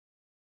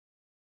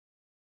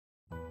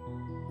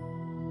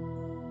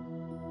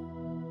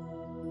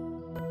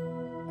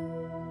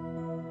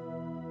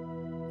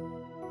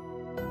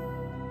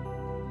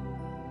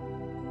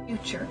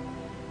future.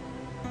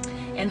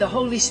 And the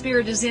Holy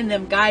Spirit is in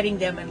them, guiding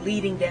them and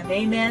leading them.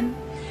 Amen.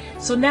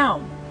 So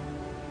now,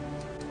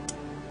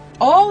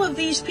 all of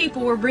these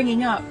people we're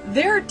bringing up,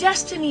 their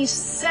destinies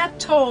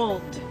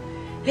settled.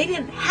 They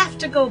didn't have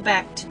to go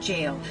back to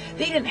jail.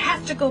 They didn't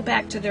have to go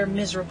back to their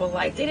miserable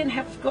life. They didn't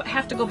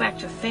have to go back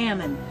to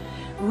famine.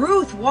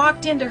 Ruth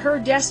walked into her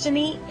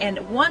destiny, and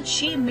once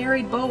she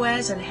married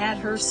Boaz and had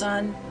her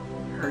son,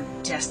 her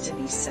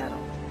destiny settled.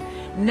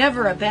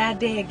 Never a bad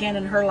day again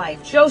in her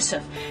life.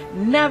 Joseph,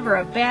 never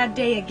a bad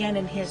day again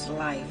in his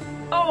life.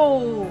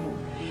 Oh,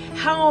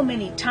 how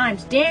many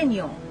times.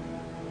 Daniel,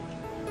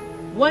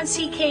 once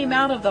he came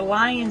out of the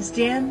lion's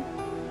den,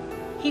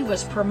 he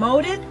was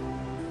promoted,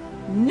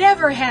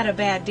 never had a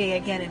bad day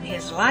again in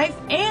his life,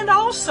 and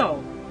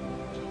also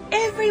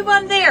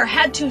everyone there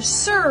had to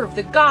serve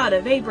the God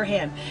of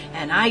Abraham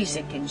and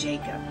Isaac and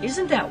Jacob.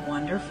 Isn't that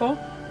wonderful?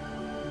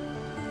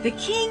 The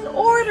king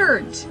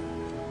ordered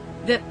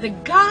that the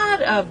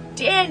God of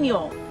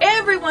Daniel,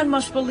 everyone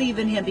must believe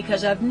in him,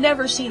 because I've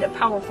never seen a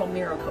powerful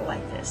miracle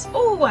like this.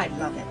 Oh, I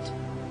love it.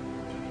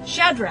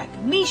 Shadrach,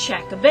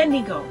 Meshach,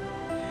 Abednego,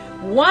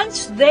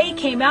 once they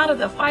came out of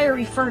the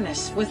fiery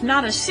furnace with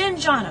not a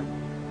singe on them.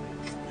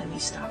 Let me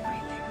stop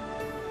right there.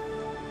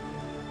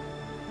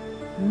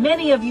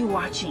 Many of you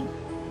watching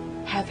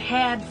have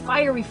had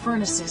fiery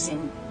furnaces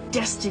in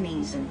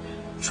destinies and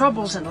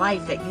troubles in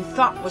life that you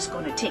thought was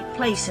going to take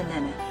place, and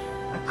then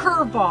a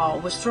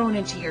curveball was thrown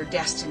into your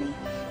destiny.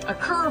 A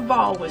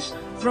curveball was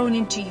thrown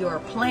into your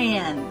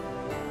plan.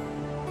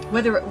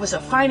 Whether it was a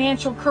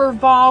financial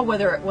curveball,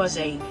 whether it was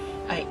a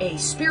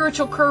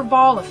spiritual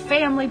curveball, a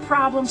family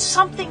problem,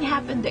 something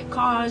happened that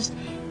caused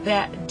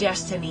that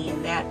destiny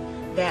and that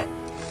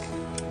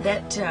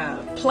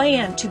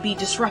plan to be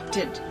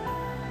disrupted.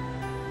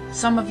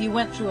 Some of you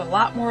went through a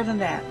lot more than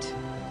that.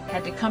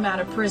 Had to come out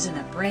of prison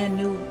a brand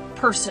new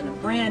person, a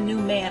brand new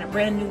man, a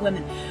brand new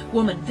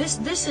woman.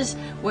 This is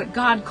what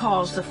God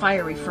calls the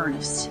fiery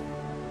furnace.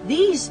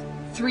 These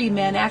three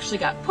men actually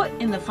got put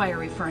in the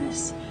fiery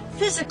furnace.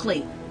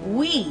 Physically,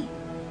 we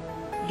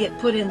get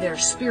put in there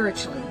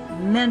spiritually,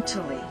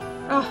 mentally,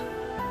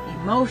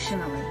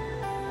 emotionally.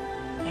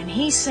 And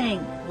he's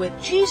saying, with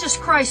Jesus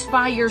Christ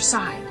by your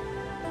side,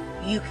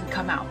 you can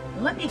come out.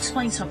 Let me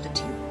explain something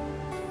to you.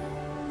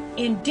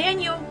 In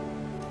Daniel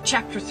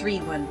chapter 3,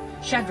 when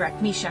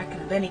Shadrach, Meshach,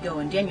 and Abednego,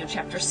 in Daniel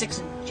chapter 6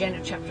 and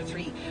Daniel chapter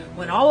 3,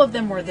 when all of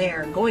them were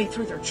there going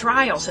through their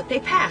trials that they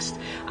passed,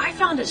 I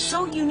found it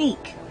so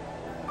unique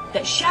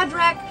that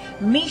Shadrach,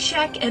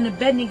 Meshach, and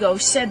Abednego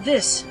said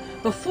this.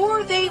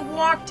 Before they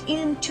walked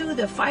into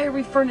the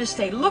fiery furnace,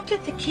 they looked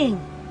at the king,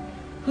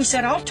 who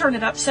said, I'll turn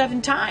it up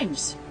 7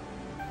 times.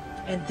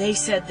 And they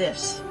said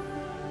this,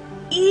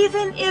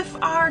 even if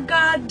our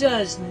God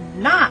does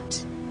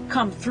not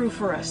come through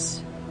for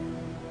us,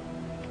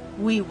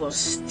 we will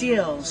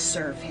still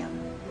serve him.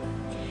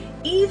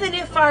 Even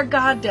if our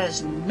God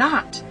does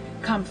not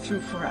come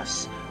through for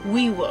us,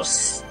 we will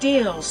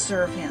still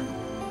serve him.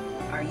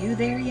 Are you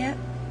there yet?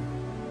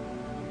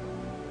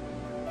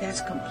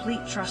 That's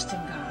complete trust in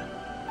God.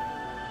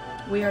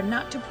 We are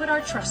not to put our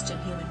trust in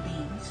human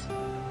beings,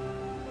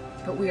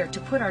 but we are to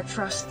put our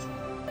trust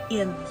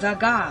in the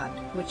God,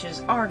 which is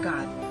our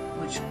God,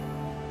 which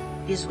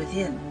is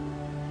within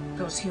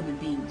those human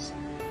beings.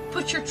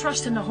 Put your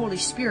trust in the Holy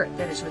Spirit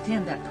that is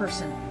within that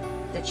person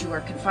that you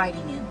are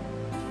confiding in.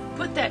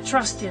 Put that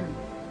trust in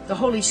the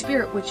Holy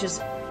Spirit which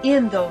is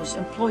in those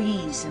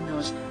employees and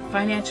those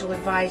financial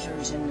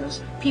advisors and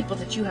those people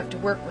that you have to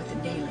work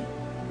with daily.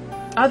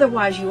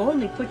 Otherwise, you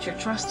only put your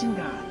trust in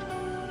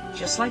God,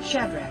 just like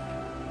Shadrach,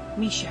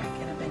 Meshach,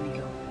 and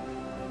Abednego.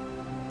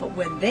 But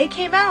when they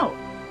came out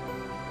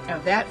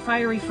of that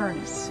fiery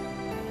furnace,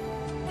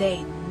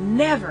 they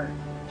never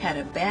had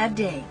a bad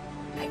day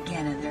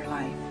again in their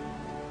life.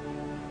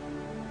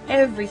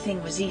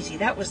 Everything was easy.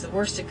 That was the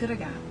worst it could have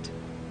got.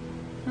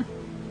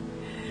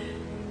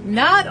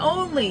 Not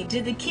only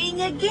did the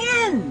king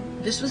again,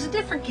 this was a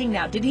different king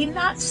now, did he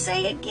not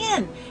say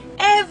again,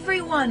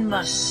 everyone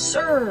must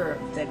serve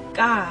the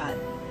God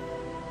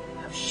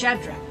of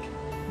Shadrach,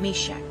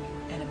 Meshach,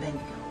 and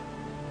Abednego.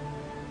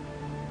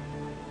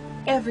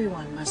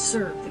 Everyone must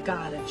serve the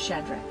God of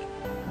Shadrach,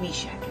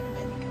 Meshach, and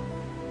Abednego.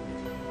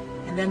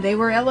 And then they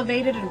were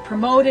elevated and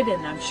promoted,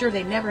 and I'm sure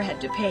they never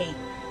had to pay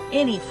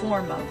any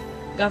form of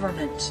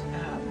government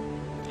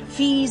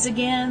fees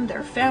again.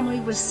 Their family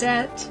was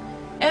set.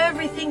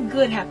 Everything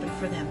good happened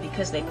for them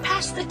because they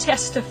passed the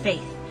test of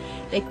faith.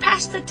 They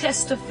passed the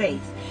test of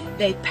faith.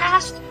 They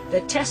passed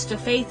the test of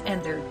faith,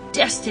 and their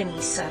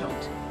destiny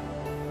settled.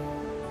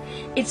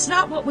 It's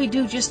not what we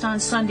do just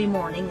on Sunday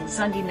morning and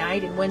Sunday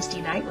night and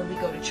Wednesday night when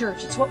we go to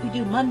church. It's what we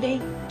do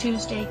Monday,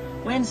 Tuesday,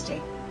 Wednesday,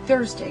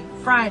 Thursday,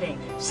 Friday,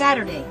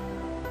 Saturday.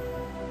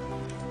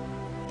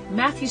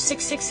 Matthew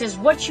 6:6 says,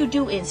 what you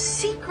do in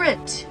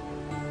secret,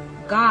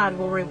 God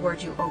will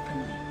reward you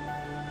openly.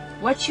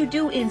 What you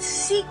do in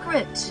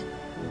secret,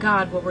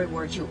 God will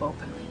reward you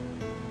openly.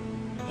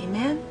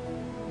 Amen?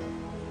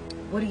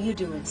 What do you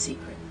do in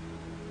secret?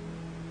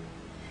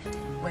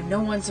 When no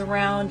one's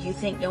around, you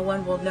think no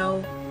one will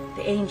know.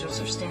 The angels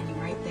are standing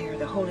right there.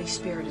 The Holy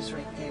Spirit is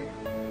right there.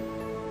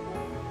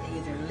 They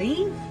either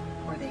leave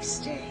or they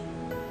stay.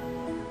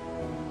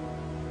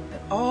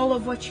 But all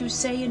of what you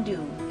say and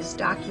do is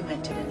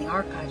documented in the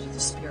archives of the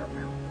spirit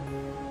realm.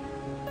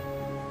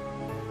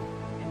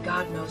 And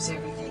God knows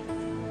everything.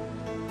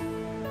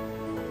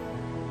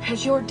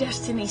 Has your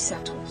destiny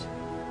settled?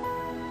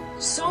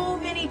 So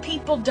many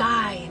people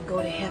die and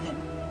go to heaven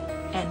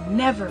and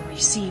never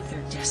receive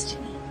their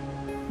destiny,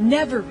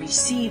 never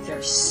receive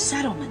their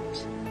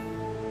settlement.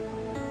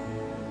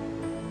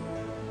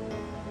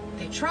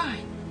 They try.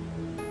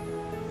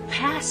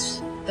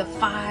 Pass the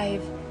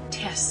 5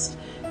 tests.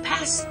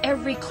 Pass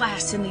every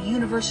class in the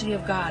University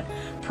of God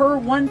per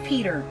 1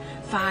 Peter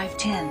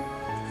 5:10.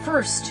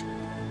 First,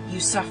 you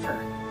suffer.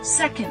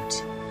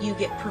 Second, you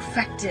get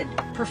perfected.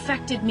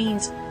 Perfected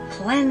means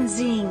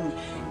cleansing.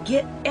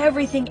 Get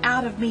everything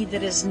out of me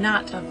that is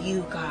not of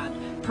you, God.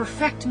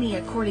 Perfect me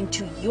according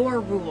to your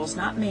rules,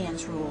 not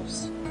man's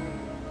rules.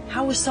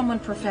 How was someone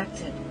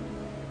perfected?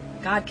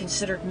 God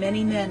considered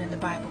many men in the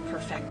Bible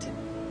perfected.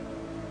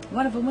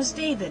 One of them was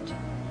David.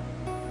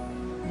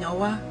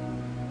 Noah.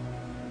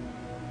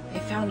 They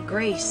found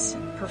grace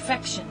and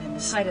perfection in the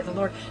sight of the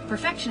Lord.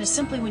 Perfection is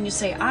simply when you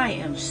say, I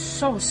am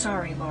so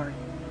sorry, Lord.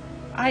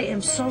 I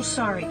am so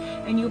sorry.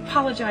 And you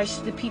apologize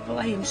to the people,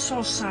 I am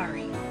so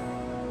sorry.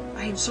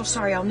 I am so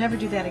sorry, I'll never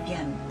do that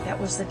again. That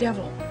was the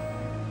devil.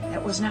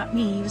 That was not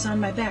me. He was on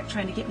my back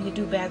trying to get me to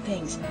do bad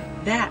things.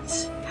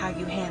 That's how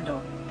you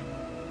handle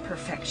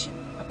perfection.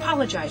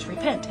 Apologize,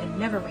 repent, and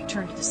never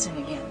return to the sin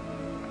again.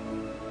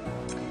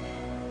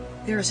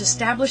 There is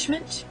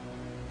establishment,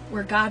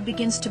 where God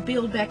begins to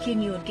build back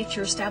in you and get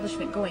your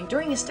establishment going.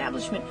 During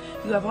establishment,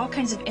 you have all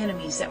kinds of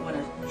enemies that want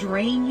to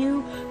drain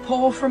you,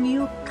 pull from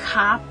you,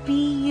 copy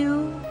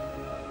you.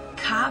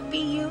 Copy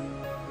you.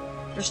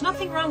 There's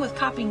nothing wrong with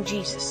copying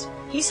Jesus.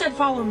 He said,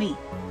 follow me.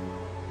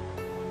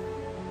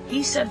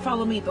 He said,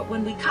 follow me. But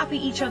when we copy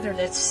each other,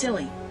 that's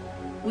silly.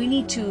 We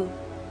need to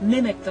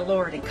mimic the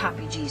Lord and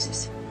copy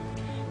Jesus.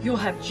 You'll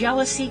have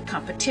jealousy,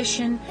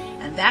 competition,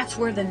 and that's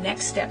where the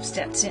next step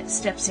steps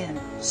in.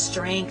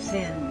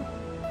 Strengthen.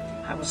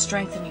 I will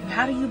strengthen you.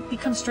 How do you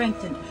become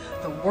strengthened?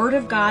 The Word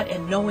of God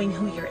and knowing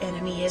who your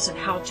enemy is and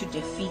how to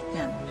defeat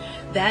them.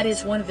 That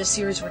is one of the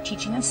series we're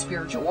teaching on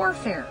spiritual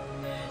warfare.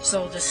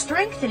 So the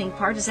strengthening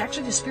part is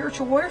actually the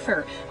spiritual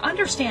warfare.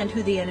 Understand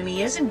who the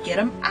enemy is and get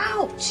him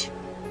out.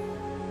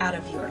 Out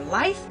of your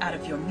life, out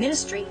of your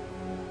ministry,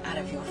 out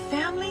of your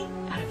family,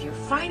 out of your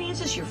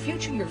finances, your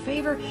future, your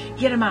favor.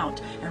 Get them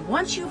out. And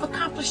once you've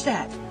accomplished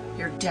that,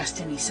 your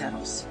destiny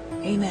settles.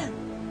 Amen.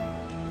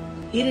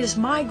 It is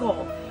my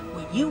goal.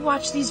 When you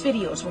watch these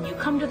videos, when you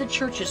come to the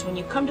churches, when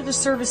you come to the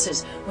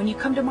services, when you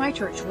come to my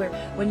church,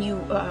 when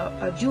you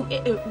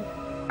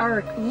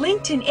are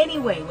linked in any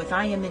way with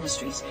I Am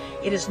Ministries,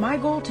 it is my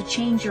goal to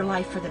change your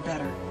life for the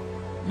better.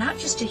 Not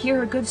just to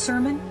hear a good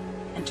sermon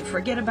and to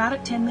forget about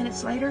it 10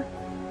 minutes later.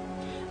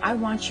 I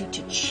want you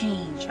to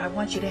change. I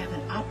want you to have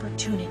an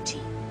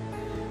opportunity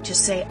to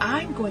say,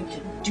 I'm going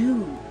to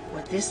do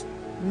what this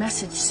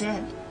message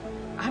said.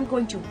 I'm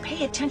going to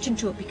pay attention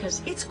to it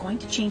because it's going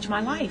to change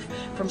my life.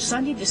 From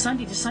Sunday to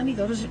Sunday to Sunday,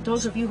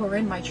 those of you who are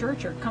in my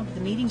church or come to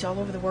the meetings all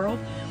over the world,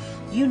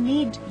 you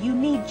need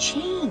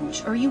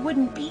change or you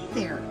wouldn't be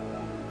there.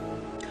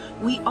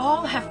 We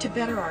all have to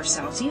better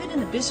ourselves, even in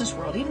the business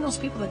world, even those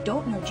people that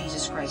don't know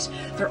Jesus Christ.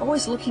 They're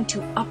always looking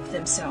to up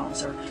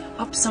themselves or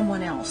up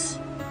someone else.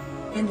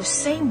 In the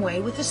same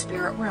way with the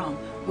spirit realm,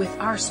 with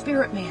our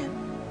spirit man.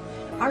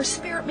 Our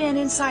spirit man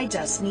inside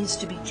us needs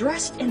to be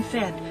dressed and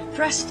fed,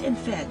 dressed and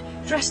fed,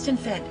 dressed and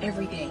fed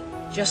every day.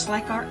 Just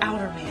like our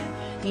outer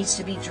man needs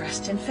to be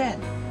dressed and fed.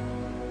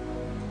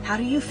 How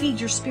do you feed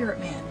your spirit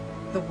man?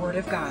 The Word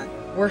of God,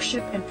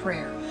 worship and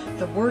prayer.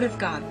 The Word of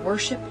God,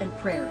 worship and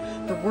prayer.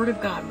 The Word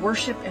of God,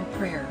 worship and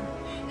prayer.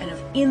 And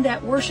in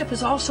that worship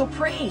is also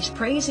praise,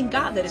 praising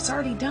God that it's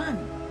already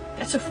done.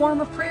 That's a form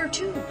of prayer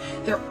too.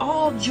 They're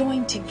all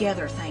joined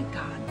together, thank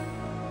God.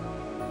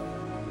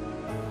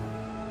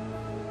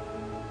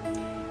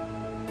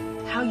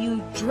 How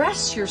you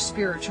dress your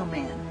spiritual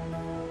man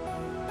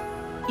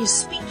is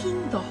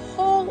speaking the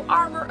whole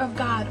armor of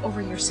God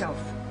over yourself.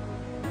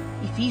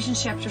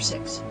 Ephesians chapter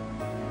 6,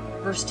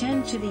 verse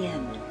 10 to the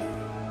end.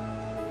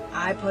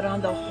 I put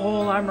on the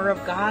whole armor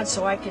of God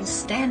so I can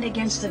stand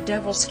against the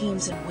devil's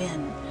schemes and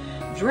win.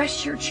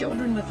 Dress your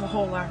children with the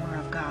whole armor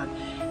of God.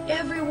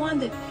 Everyone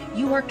that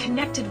you are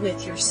connected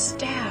with, your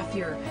staff,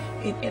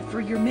 for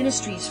your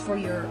ministries, for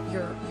your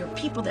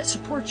people that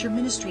support your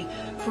ministry,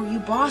 for you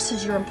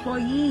bosses, your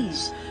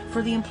employees,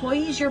 for the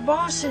employees, your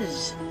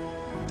bosses,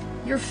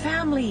 your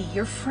family,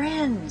 your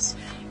friends,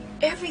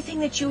 everything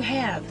that you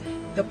have,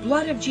 the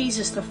blood of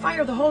Jesus, the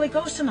fire of the Holy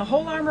Ghost, and the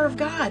whole armor of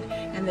God.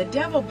 And the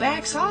devil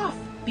backs off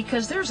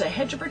because there's a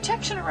hedge of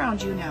protection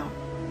around you now.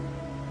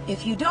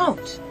 If you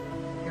don't,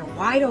 you're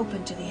wide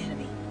open to the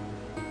enemy.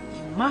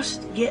 You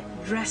must get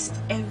dressed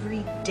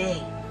every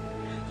day.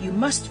 You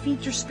must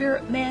feed your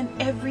spirit man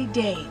every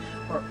day,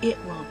 or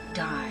it will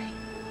die.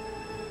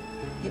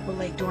 It will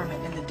lay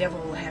dormant, and the devil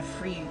will have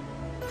free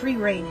free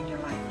reign in your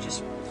life.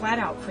 Just flat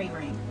out free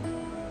reign.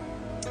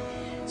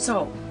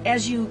 So,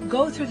 as you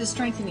go through the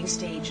strengthening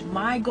stage,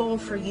 my goal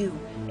for you,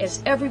 as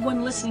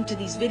everyone listening to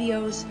these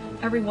videos,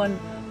 everyone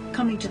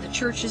coming to the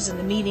churches and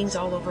the meetings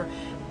all over,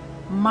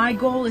 my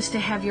goal is to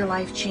have your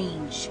life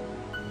change.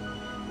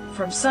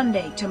 From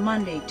Sunday to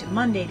Monday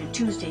to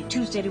Tuesday,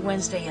 Tuesday to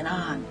Wednesday and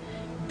on.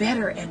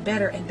 Better and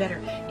better and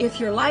better. If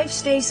your life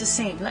stays the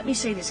same, let me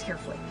say this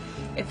carefully.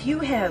 If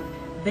you have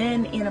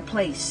been in a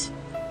place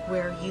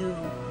where you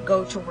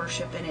go to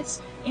worship and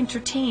it's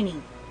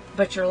entertaining,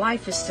 but your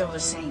life is still the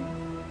same.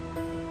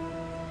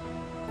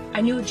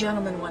 I knew a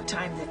gentleman one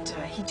time that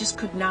he just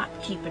could not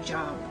keep a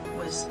job.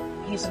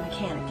 He's a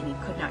mechanic and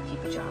he could not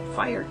keep a job.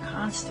 Fired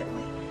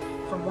constantly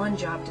from one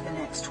job to the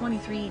next.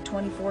 23,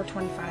 24,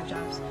 25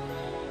 jobs.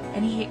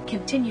 And he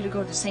continued to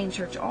go to the same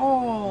church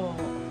all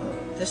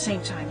the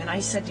same time. And I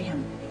said to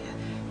him,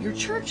 your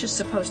church is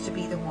supposed to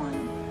be the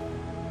one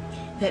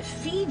that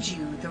feeds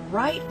you the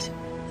right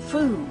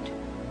food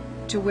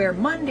to where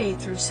Monday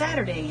through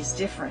Saturday is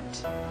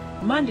different.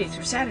 Monday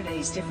through Saturday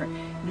is different.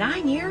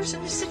 9 years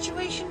in this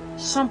situation,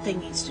 something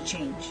needs to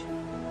change.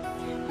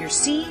 Your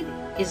seed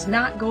is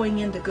not going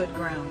into good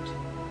ground.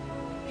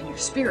 And your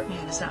spirit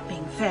man is not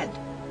being fed.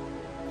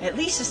 At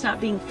least it's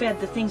not being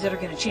fed the things that are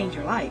going to change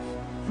your life.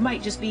 It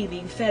might just be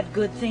being fed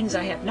good things.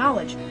 I have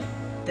knowledge.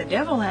 The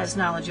devil has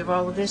knowledge of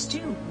all of this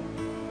too.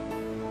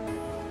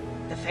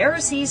 The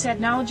Pharisees had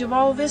knowledge of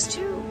all of this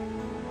too.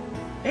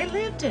 They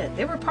lived it.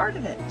 They were part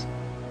of it.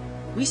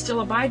 We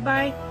still abide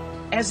by,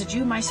 as a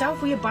Jew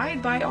myself, we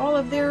abide by all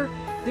of their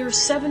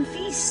 7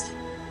 feasts.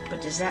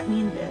 But does that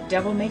mean the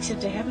devil makes it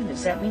to heaven?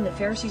 Does that mean the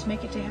Pharisees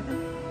make it to heaven?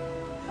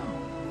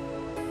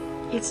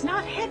 No. It's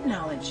not head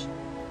knowledge.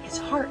 It's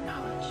heart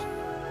knowledge.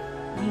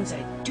 It means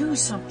I do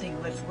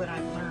something with what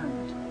I've learned.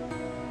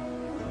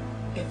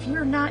 If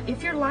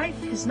your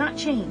life has not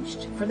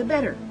changed for the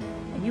better,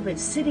 and you've been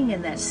sitting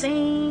in that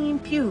same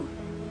pew,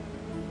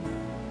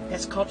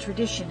 that's called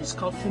tradition. It's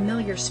called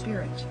familiar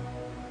spirit.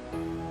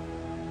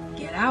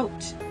 Get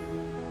out.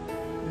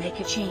 Make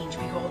a change.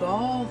 Behold,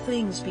 all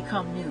things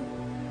become new.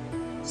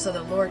 So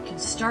the Lord can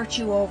start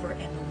you over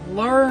and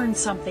learn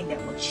something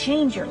that will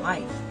change your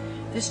life.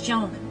 This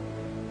gentleman,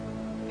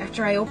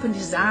 after I opened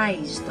his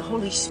eyes, the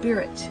Holy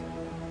Spirit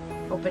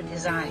opened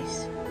his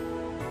eyes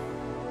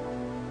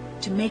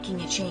to making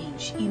a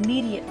change.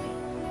 Immediately,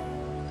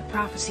 the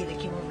prophecy that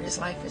came over his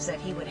life is that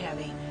he would have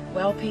a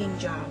well-paying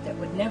job that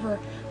would never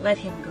let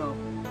him go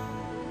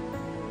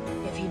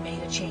if he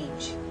made a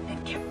change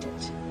and kept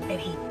it. And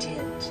he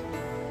did.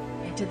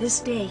 And to this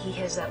day, he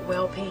has that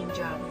well-paying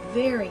job, a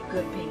very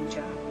good-paying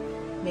job.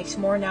 Makes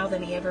more now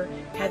than he ever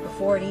had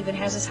before, and even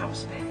has his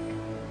house back.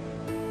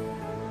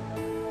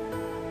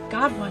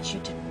 God wants you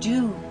to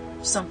do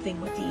something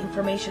with the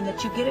information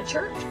that you get at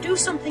church. Do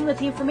something with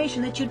the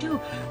information that you do.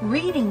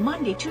 Reading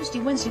Monday, Tuesday,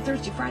 Wednesday,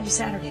 Thursday, Friday,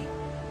 Saturday.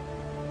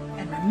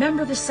 And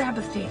remember the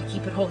Sabbath day to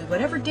keep it holy.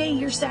 Whatever day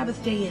your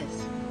Sabbath day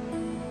is.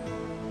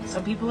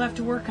 Some people have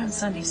to work on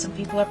Sundays. Some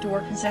people have to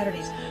work on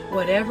Saturdays.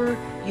 Whatever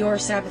your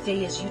Sabbath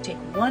day is, you take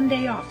one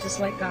day off just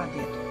like God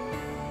did.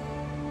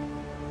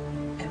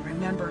 And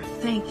remember,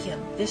 thank Him.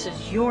 This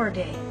is your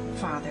day,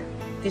 Father.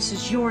 This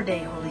is your day,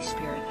 Holy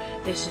Spirit.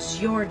 This is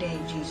your day,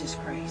 Jesus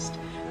Christ.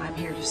 I'm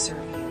here to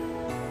serve you.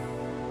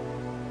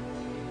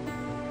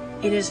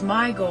 It is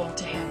my goal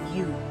to have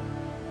you,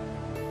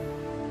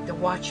 the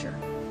watcher,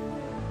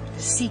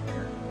 the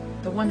seeker,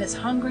 the one that's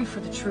hungry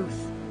for the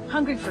truth,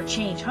 hungry for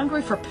change,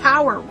 hungry for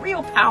power,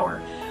 real power,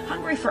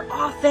 hungry for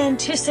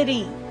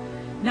authenticity,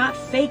 not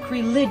fake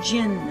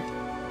religion,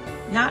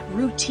 not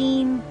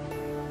routine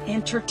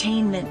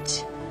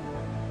entertainment.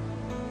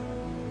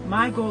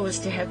 My goal is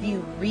to have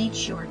you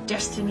reach your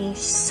destiny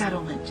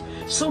settlement.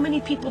 So many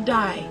people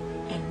die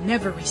and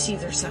never receive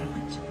their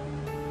settlement.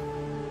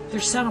 Their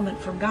settlement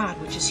from God,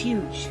 which is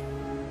huge.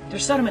 Their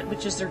settlement,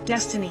 which is their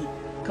destiny,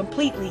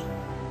 completely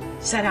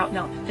set out.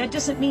 Now, that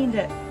doesn't mean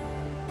that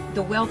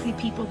the wealthy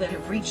people that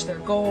have reached their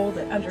goal,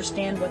 that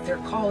understand what their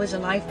call is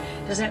in life,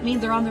 does that mean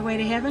they're on their way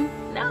to heaven?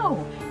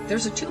 No.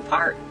 There's two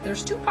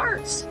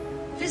parts.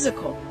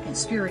 Physical and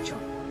spiritual.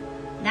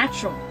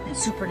 Natural and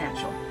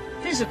supernatural.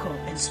 Physical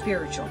and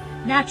spiritual.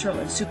 Natural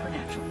and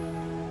supernatural.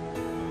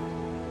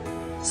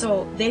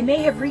 So they may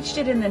have reached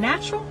it in the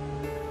natural,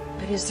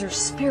 but is their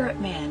spirit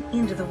man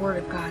into the Word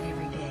of God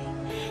every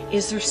day?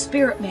 Is their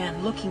spirit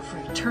man looking for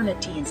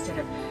eternity instead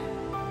of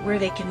where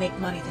they can make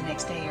money the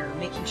next day, or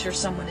making sure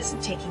someone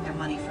isn't taking their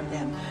money from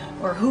them,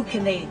 or who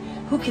can they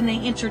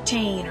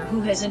entertain, or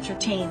who has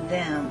entertained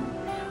them?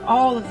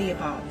 All of the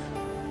above.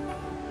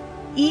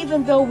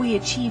 Even though we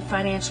achieve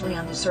financially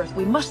on this earth,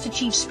 we must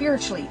achieve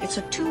spiritually. It's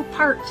a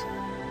two-part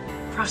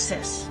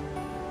process.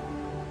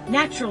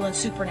 Natural and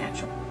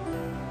supernatural.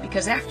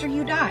 Because after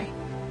you die,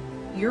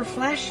 your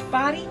flesh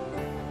body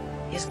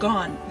is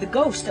gone. The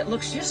ghost that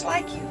looks just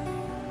like you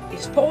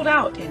is pulled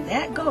out, and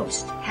that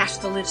ghost has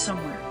to live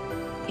somewhere.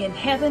 In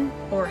heaven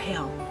or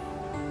hell.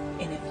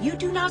 And if you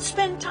do not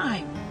spend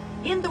time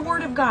in the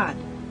Word of God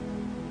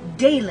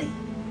daily,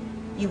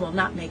 you will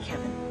not make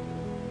heaven.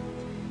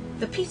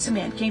 The pizza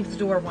man came to the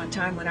door one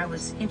time when I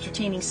was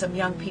entertaining some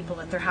young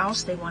people at their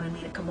house. They wanted me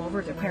to come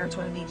over. Their parents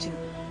wanted me to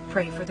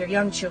pray for their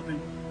young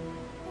children.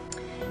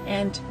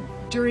 And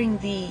during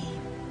the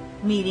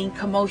meeting,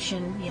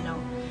 commotion,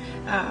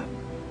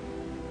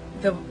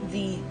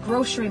 the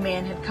grocery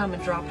man had come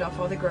and dropped off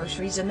all the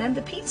groceries, and then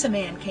the pizza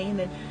man came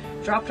and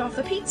dropped off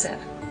the pizza.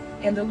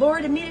 And the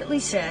Lord immediately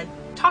said,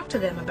 talk to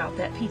them about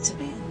that pizza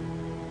man.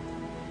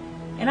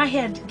 And I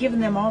had given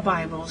them all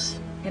Bibles,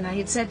 and I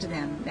had said to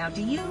them, now,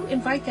 do you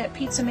invite that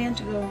pizza man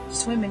to go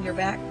swim in your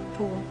back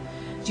pool?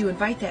 Do you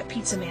invite that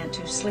pizza man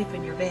to sleep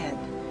in your bed?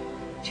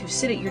 To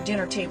sit at your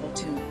dinner table?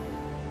 To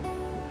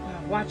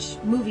watch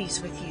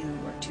movies with you?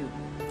 Or to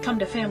come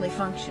to family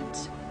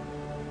functions?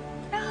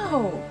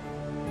 No.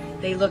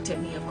 They looked at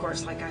me, of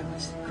course, like I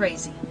was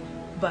crazy.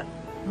 But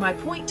my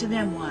point to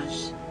them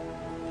was,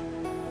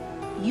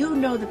 you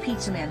know the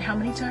pizza man. How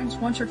many times?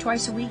 Once or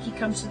twice a week he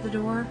comes to the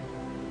door?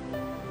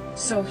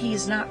 So he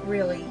is not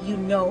really, you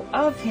know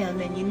of him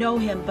and you know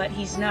him, but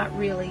he's not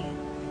really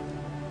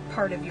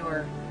part of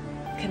your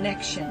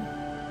connection.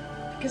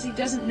 Because he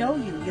doesn't know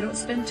you. You don't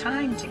spend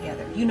time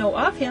together. You know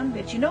of him,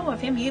 but you know of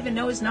him. You even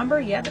know his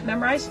number. You have it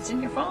memorized. It's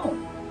in your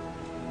phone.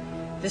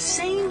 The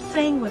same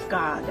thing with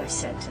God, I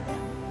said to them.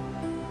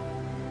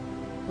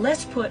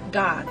 Let's put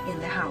God in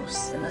the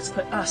house, and let's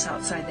put us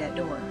outside that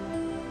door.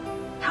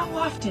 How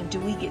often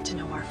do we get to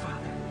know our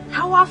Father?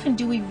 How often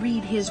do we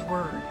read His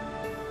Word?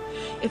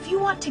 If you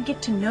want to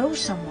get to know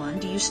someone,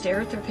 do you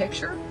stare at their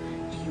picture?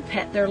 Do you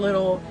pet their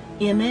little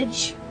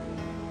image?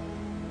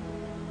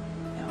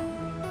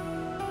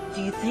 No.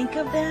 Do you think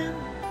of them?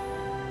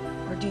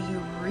 Or do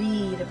you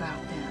read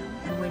about them?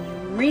 And when you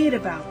read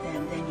about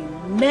them, then you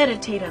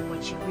meditate on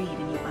what you read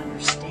and you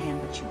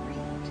understand what you read.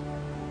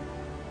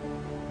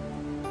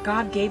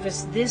 God gave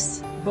us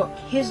this book,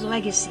 His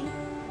legacy.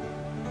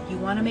 You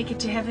want to make it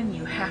to heaven,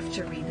 you have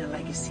to read the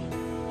legacy.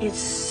 It's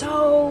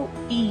so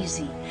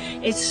easy.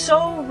 It's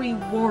so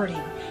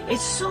rewarding.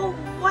 It's so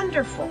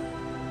wonderful.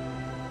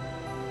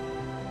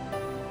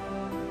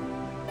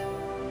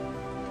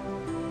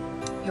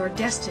 Your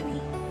destiny,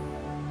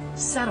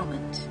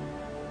 settlement,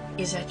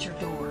 is at your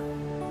door.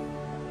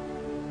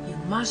 You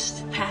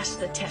must pass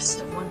the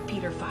test of 1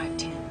 Peter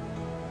 5:10.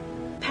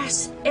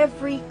 Pass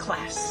every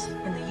class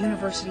in the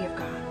University of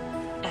God,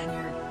 and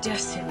your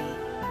destiny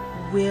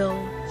will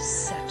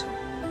settle.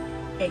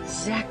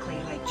 Exactly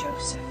like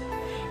Joseph.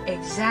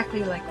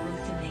 Exactly like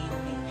Ruth and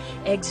Naomi.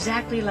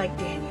 Exactly like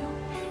Daniel.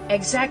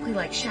 Exactly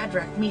like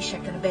Shadrach,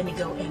 Meshach, and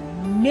Abednego,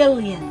 and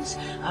millions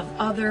of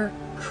other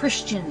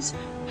Christians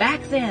back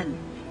then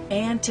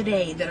and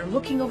today that are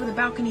looking over the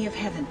balcony of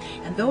heaven,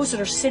 and those that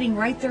are sitting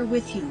right there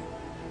with you,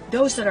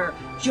 those that are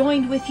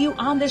joined with you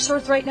on this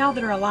earth right now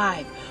that are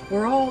alive.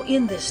 We're all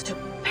in this to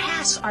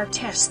pass our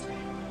test,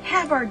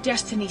 have our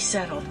destiny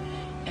settled,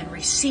 and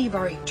receive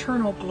our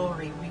eternal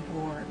glory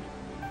reward.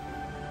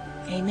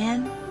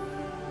 Amen?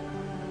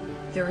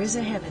 There is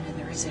a heaven and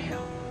there is a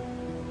hell.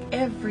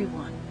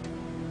 Everyone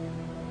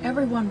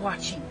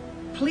watching,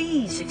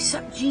 please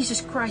accept Jesus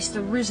Christ,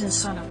 the risen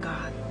Son of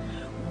God.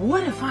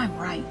 What if I'm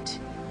right?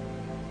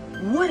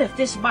 What if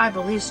this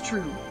Bible is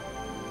true?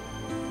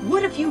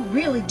 What if you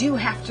really do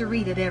have to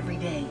read it every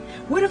day?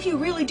 What if you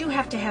really do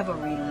have to have a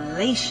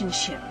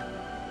relationship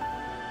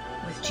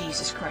with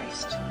Jesus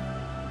Christ?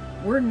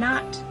 We're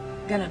not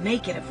going to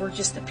make it if we're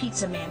just the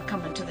pizza man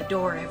coming to the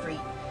door every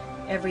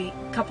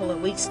couple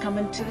of weeks,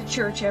 coming to the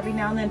church every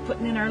now and then,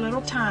 putting in our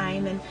little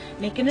time and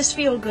making us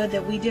feel good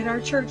that we did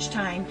our church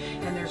time,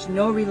 and there's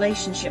no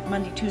relationship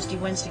Monday, Tuesday,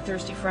 Wednesday,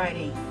 Thursday,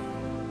 Friday,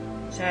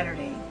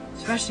 Saturday,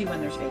 especially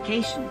when there's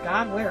vacation.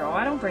 God, where? Oh,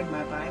 I don't bring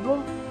my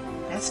Bible.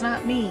 That's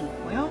not me.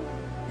 Well,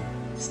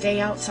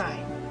 stay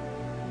outside.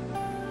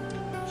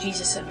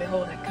 Jesus said,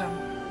 behold, I come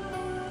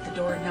at the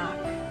door and knock.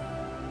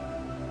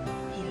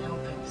 He that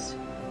opens.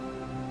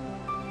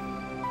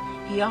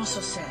 He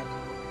also said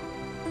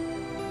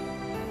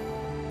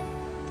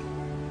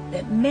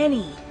that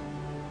many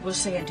will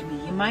say unto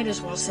me, you might as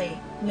well say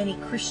many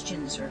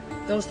Christians, or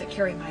those that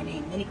carry my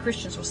name, many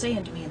Christians will say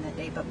unto me in that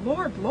day, but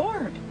Lord,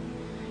 Lord,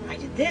 I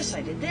did this,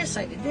 I did this,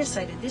 I did this,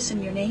 I did this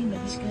in your name.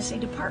 And He's going to say,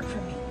 depart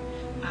from me.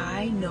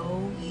 I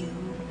know you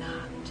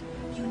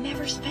not. You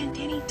never spent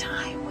any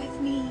time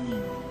with me.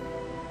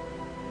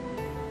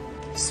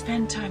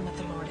 Spend time with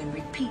the Lord and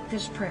repeat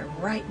this prayer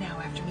right now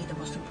after me, the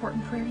most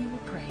important prayer you will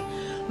pray.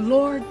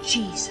 Lord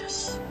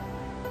Jesus,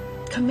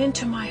 come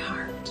into my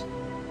heart.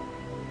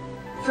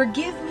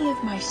 Forgive me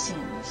of my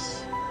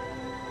sins.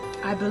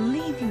 I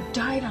believe you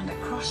died on the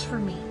cross for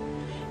me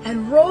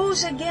and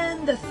rose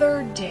again the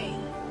third day.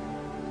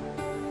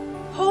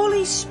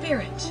 Holy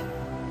Spirit,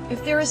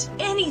 if there is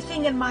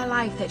anything in my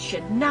life that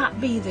should not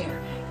be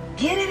there,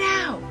 get it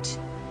out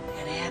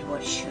and add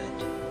what should.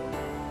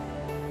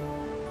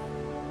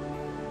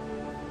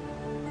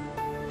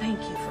 Thank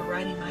you for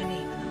writing my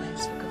name in the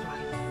Lamb's Book of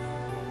Life,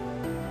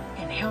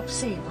 and help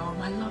save all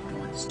my loved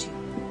ones too.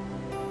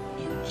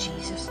 In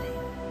Jesus' name.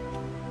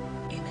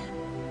 Amen.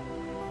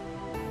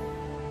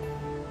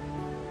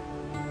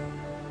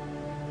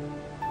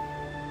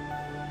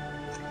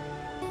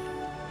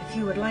 If If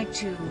you would like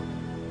to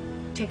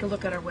take a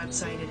look at our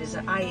website, it is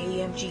at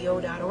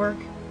iamgo.org.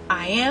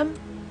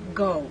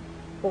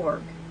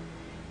 iamgo.org.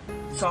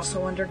 It's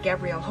also under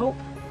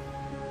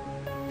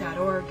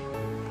GabrielHope.org,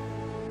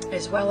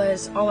 as well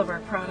as all of our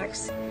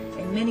products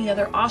and many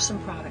other awesome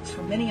products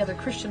from many other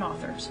Christian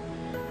authors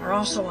are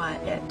also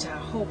at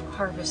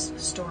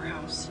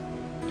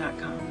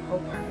HopeHarvestStorehouse.com.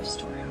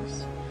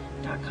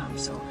 HopeHarvestStorehouse.com.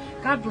 So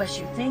God bless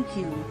you. Thank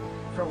you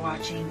for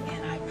watching,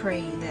 and I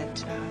pray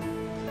that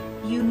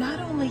you not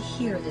only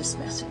hear this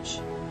message,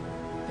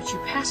 but you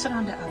pass it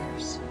on to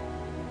others,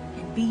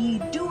 and be ye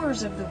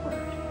doers of the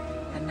word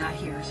and not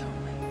hearers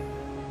only.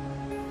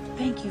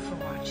 Thank you for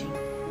watching.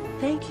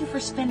 Thank you for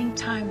spending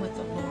time with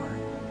the Lord.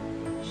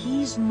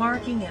 He's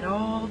marking it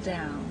all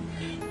down.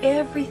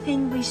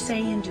 Everything we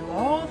say and do,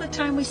 all the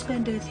time we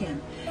spend with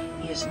Him,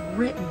 is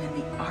written in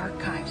the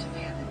archives of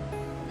heaven.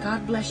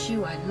 God bless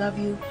you. I love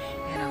you,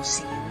 and I'll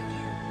see you again.